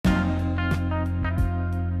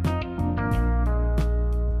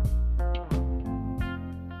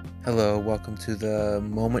Hello, welcome to the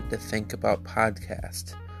Moment to Think About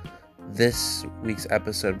podcast. This week's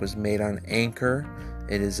episode was made on Anchor.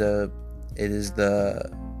 It is the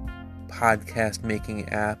podcast making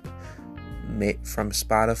app from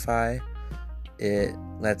Spotify. It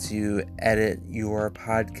lets you edit your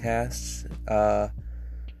podcasts.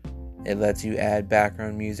 It lets you add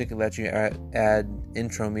background music. It lets you add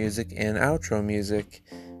intro music and outro music.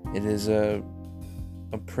 It is a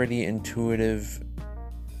pretty intuitive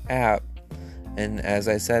app, and as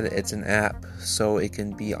I said, it's an app, so it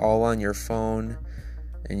can be all on your phone,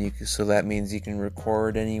 and so that means you can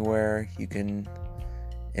record anywhere, you can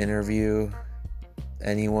interview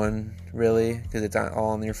anyone, really, because it's all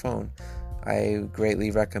on your phone. I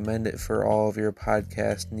greatly recommend it for all of your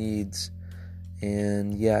podcast needs,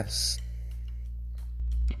 and yes.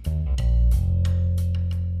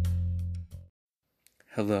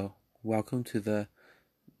 Hello, welcome to the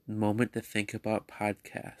Moment to Think About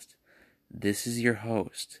podcast. This is your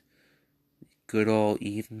host, good old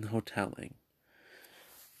Ethan Hotelling.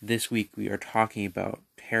 This week we are talking about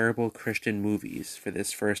terrible Christian movies for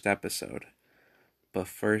this first episode. But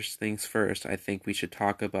first things first, I think we should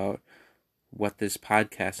talk about what this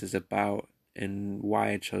podcast is about and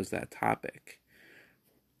why I chose that topic.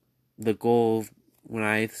 The goal, when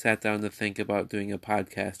I sat down to think about doing a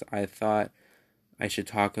podcast, I thought I should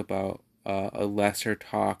talk about a lesser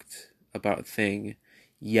talked about thing,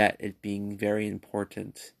 yet it being very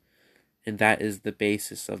important. And that is the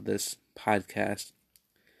basis of this podcast.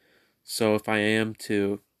 So if I am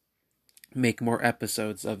to make more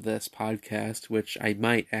episodes of this podcast, which I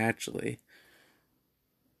might actually,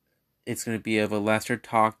 it's going to be of a lesser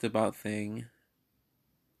talked about thing.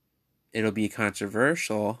 It'll be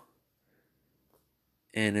controversial,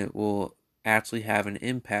 and it will actually have an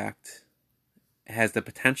impact. It has the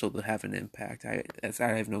potential to have an impact. I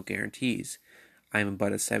have no guarantees. I'm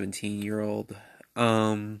but a 17-year-old.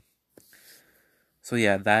 So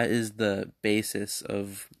yeah, that is the basis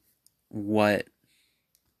of what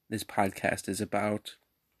this podcast is about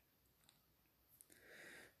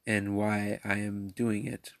and why I am doing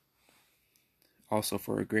it. Also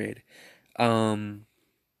for a grade. So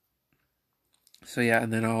yeah,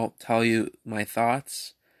 and then I'll tell you my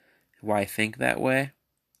thoughts, why I think that way,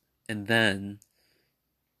 and then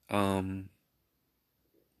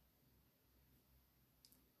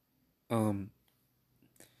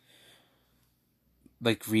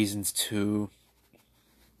like reasons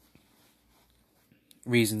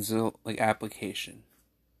of like application.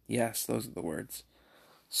 Yes, those are the words.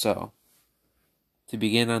 So, to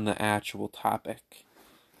begin on the actual topic,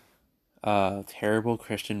 terrible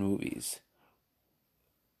Christian movies.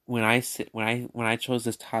 When I chose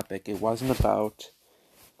this topic, it wasn't about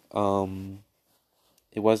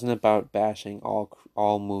bashing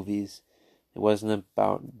all movies. It wasn't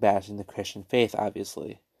about bashing the Christian faith,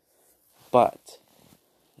 obviously. But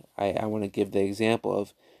I want to give the example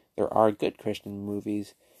of there are good Christian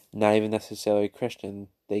movies, not even necessarily Christian.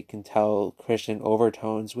 They can tell Christian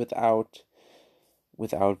overtones without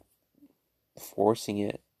forcing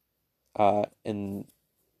it, and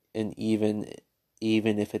even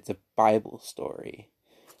if it's a Bible story,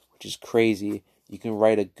 which is crazy. You can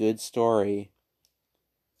write a good story,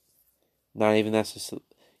 not even necessarily.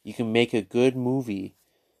 You can make a good movie,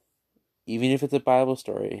 even if it's a Bible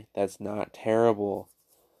story, that's not terrible.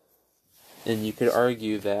 And you could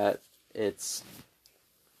argue that it's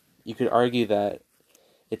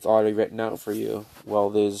already written out for you. Well,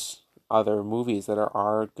 there's other movies that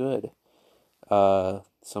are good.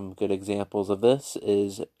 Some good examples of this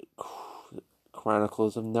is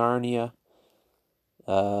Chronicles of Narnia,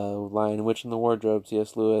 Lion, Witch, and the Wardrobe,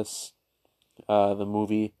 C.S. Lewis. The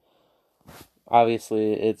movie,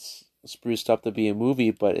 obviously, it's spruced up to be a movie,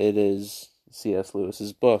 but it is C.S.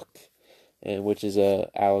 Lewis's book, and which is a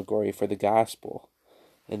allegory for the gospel.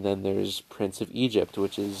 And then there's Prince of Egypt,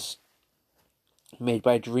 which is made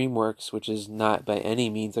by DreamWorks, which is not by any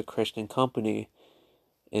means a Christian company.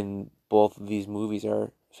 And both of these movies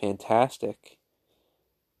are fantastic.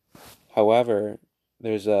 However,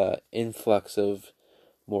 there's a influx of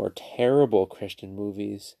more terrible Christian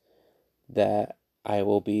movies that I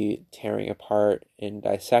will be tearing apart and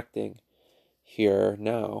dissecting here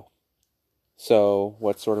now. So,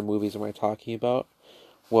 what sort of movies am I talking about?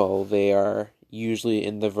 Well, they are usually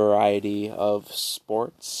in the variety of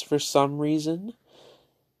sports for some reason.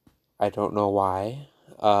 I don't know why.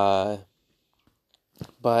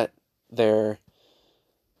 But they're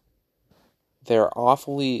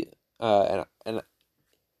awfully and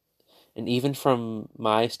even from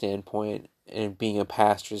my standpoint, and being a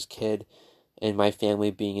pastor's kid and my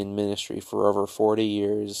family being in ministry for over 40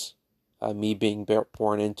 years, me being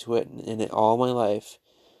born into it, and all my life,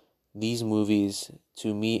 these movies,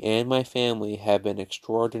 to me and my family, have been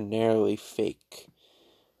extraordinarily fake.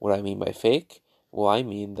 What I mean by fake? Well, I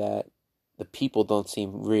mean that the people don't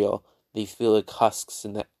seem real. They feel like husks,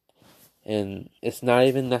 and it's not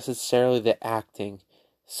even necessarily the acting.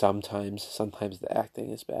 Sometimes the acting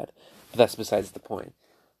is bad, but that's besides the point.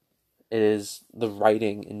 It is the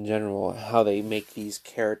writing in general, how they make these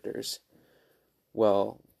characters.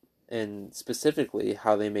 Well, and specifically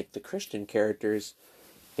how they make the Christian characters.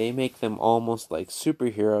 They make them almost like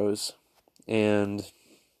superheroes, and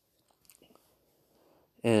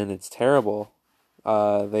it's terrible.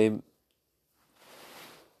 They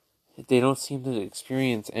don't seem to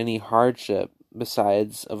experience any hardship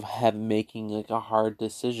besides of making like a hard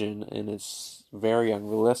decision, and it's very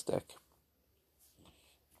unrealistic.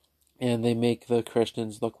 And they make the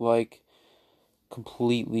Christians look like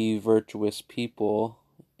completely virtuous people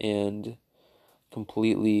and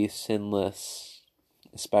completely sinless,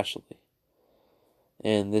 especially.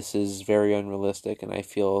 And this is very unrealistic, and I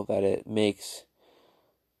feel that it makes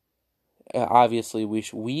obviously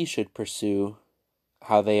we should pursue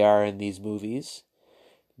how they are in these movies.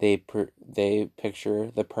 They picture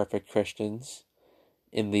the perfect Christians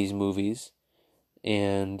in these movies,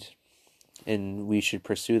 and we should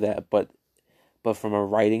pursue that. But from a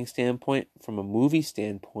writing standpoint, from a movie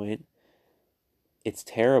standpoint, it's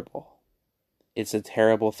terrible. It's a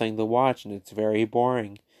terrible thing to watch, and it's very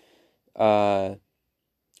boring. And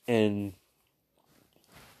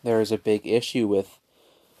there's a big issue with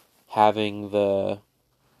having the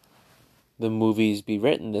movies be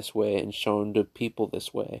written this way and shown to people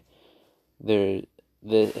this way. It's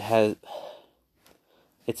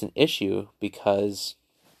an issue because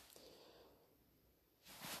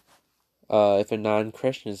if a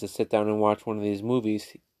non-Christian is to sit down and watch one of these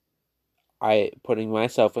movies, putting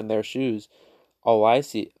myself in their shoes, all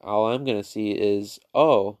I'm gonna see is,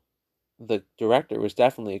 oh, the director was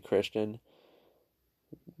definitely a Christian.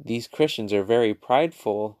 These Christians are very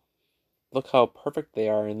prideful. Look how perfect they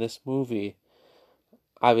are in this movie.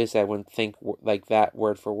 Obviously, I wouldn't think like that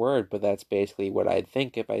word for word, but that's basically what I'd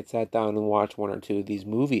think if I sat down and watched one or two of these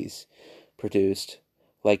movies produced.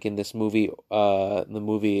 Like in this movie, the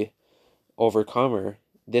movie Overcomer,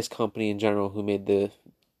 this company in general who made the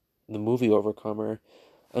movie Overcomer,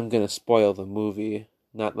 I'm gonna spoil the movie,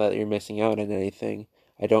 not that you're missing out on anything.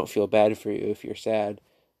 I don't feel bad for you if you're sad.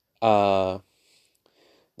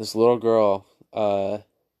 This little girl,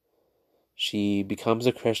 she becomes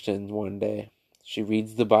a Christian one day. She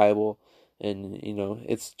reads the Bible, and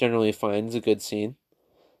it's generally fine. It's a good scene.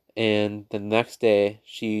 And the next day,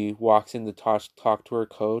 she walks in to talk to her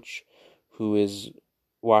coach, who is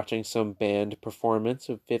watching some band performance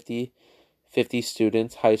of 50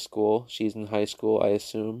 students, high school. She's in high school, I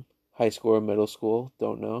assume. High school or middle school,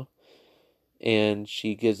 don't know. And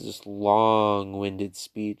she gives this long-winded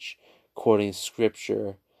speech quoting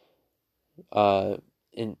scripture, uh,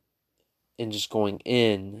 and just going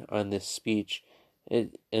in on this speech. The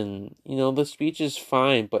speech is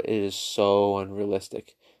fine, but it is so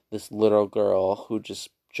unrealistic. This little girl who just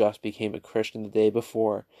became a Christian the day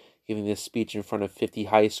before, giving this speech in front of 50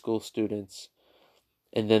 high school students,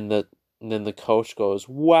 and then the coach goes,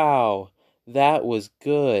 "Wow, that was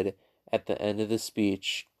good," at the end of the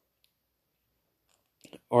speech.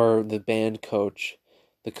 Or the band coach,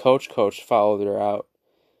 the coach followed her out.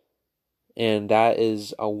 And that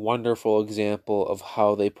is a wonderful example of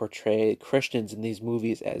how they portray Christians in these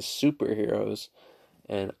movies as superheroes.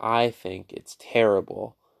 And I think it's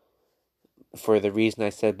terrible for the reason I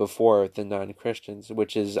said before, the non-Christians,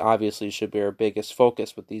 which is obviously should be our biggest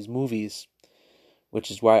focus with these movies, which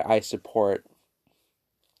is why I support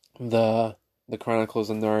the Chronicles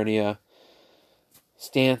of Narnia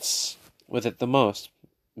stance with it the most,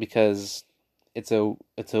 because it's a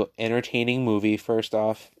entertaining movie. First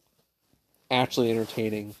off, actually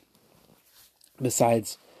entertaining.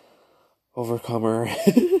 Besides Overcomer,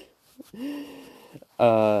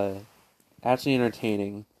 actually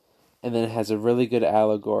entertaining, and then it has a really good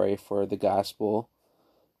allegory for the gospel,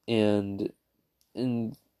 and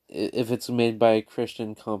if it's made by a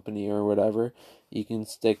Christian company or whatever, you can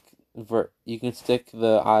stick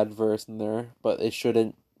the odd verse in there, but it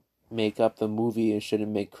shouldn't make up the movie. It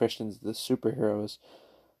shouldn't make Christians the superheroes.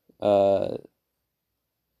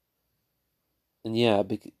 And yeah,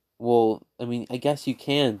 well, I mean, I guess you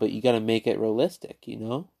can, but you got to make it realistic.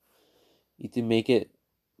 You have to make it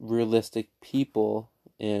realistic people,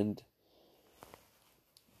 and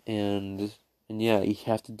and yeah, you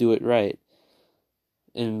have to do it right.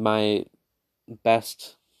 And my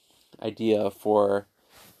best idea for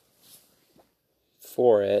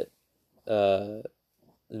it in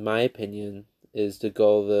my opinion, is to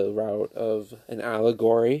go the route of an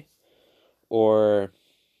allegory or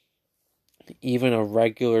even a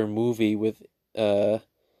regular movie with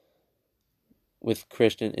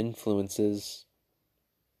Christian influences.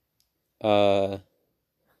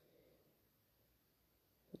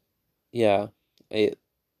 Yeah, I,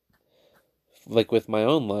 like with my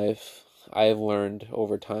own life, I've learned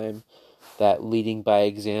over time that leading by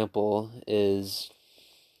example is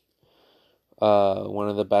one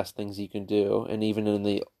of the best things you can do. And even in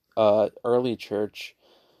the early church,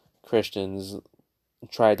 Christians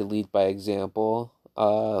tried to lead by example.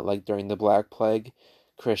 Like during the Black Plague,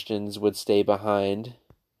 Christians would stay behind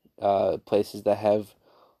places that have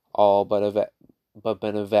all but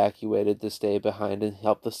been evacuated to stay behind and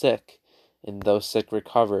help the sick, and those sick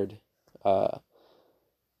recovered,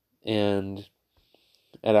 and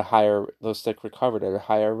those sick recovered at a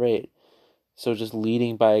higher rate. So just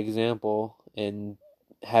leading by example and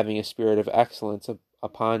having a spirit of excellence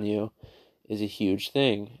upon you is a huge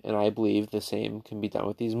thing, and I believe the same can be done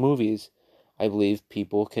with these movies. I believe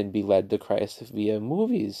people can be led to Christ via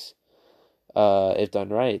movies, if done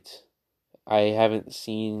right. I haven't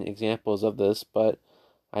seen examples of this, but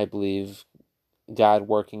I believe God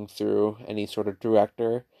working through any sort of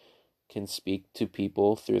director can speak to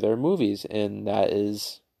people through their movies, and that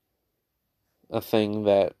is a thing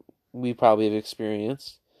that we probably have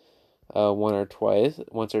experienced once or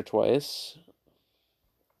twice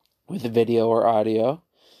with video or audio.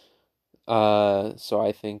 So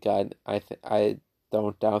I think I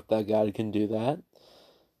don't doubt that God can do that,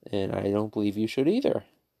 and I don't believe you should either.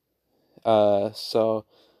 So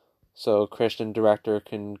a Christian director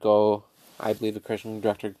can go. I believe a Christian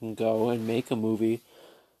director can go and make a movie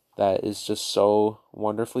that is just so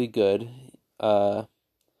wonderfully good, and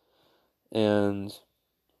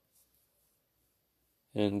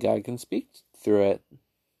God can speak through it.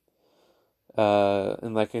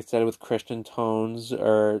 And like I said, with Christian tones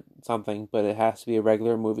or something, but it has to be a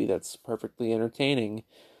regular movie that's perfectly entertaining.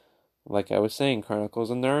 Like I was saying,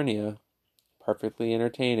 Chronicles of Narnia, perfectly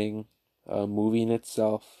entertaining, a movie in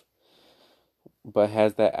itself, but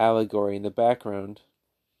has that allegory in the background,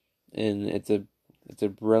 and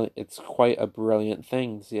it's quite a brilliant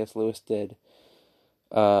thing C.S. Lewis did.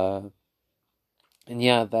 Uh, and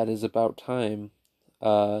yeah, that is about time.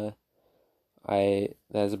 Uh, that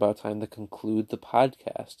is about time to conclude the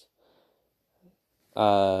podcast.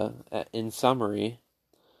 In summary,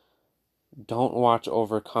 don't watch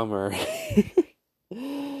Overcomer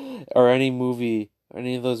or any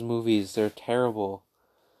of those movies. They're terrible.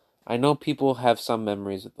 I know people have some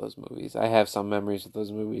memories with those movies. I have some memories with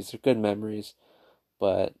those movies. They're good memories,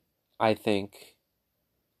 but I think,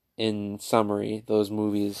 in summary, those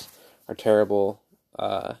movies are terrible.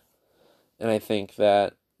 And I think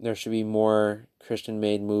that there should be more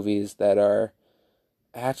Christian-made movies that are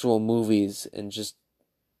actual movies and just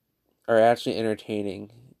are actually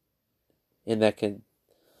entertaining, and that can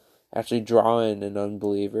actually draw in an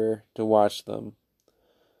unbeliever to watch them.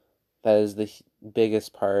 That is the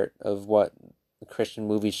biggest part of what Christian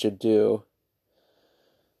movies should do,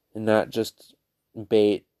 and not just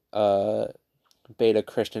bait uh bait a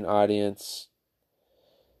Christian audience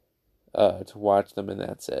to watch them and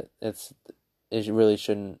that's it. It really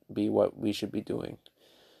shouldn't be what we should be doing.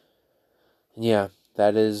 And yeah,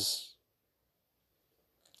 those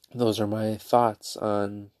are my thoughts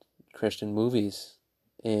on Christian movies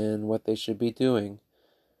and what they should be doing.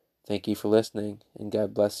 Thank you for listening, and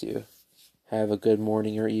God bless you. Have a good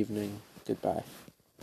morning or evening. Goodbye.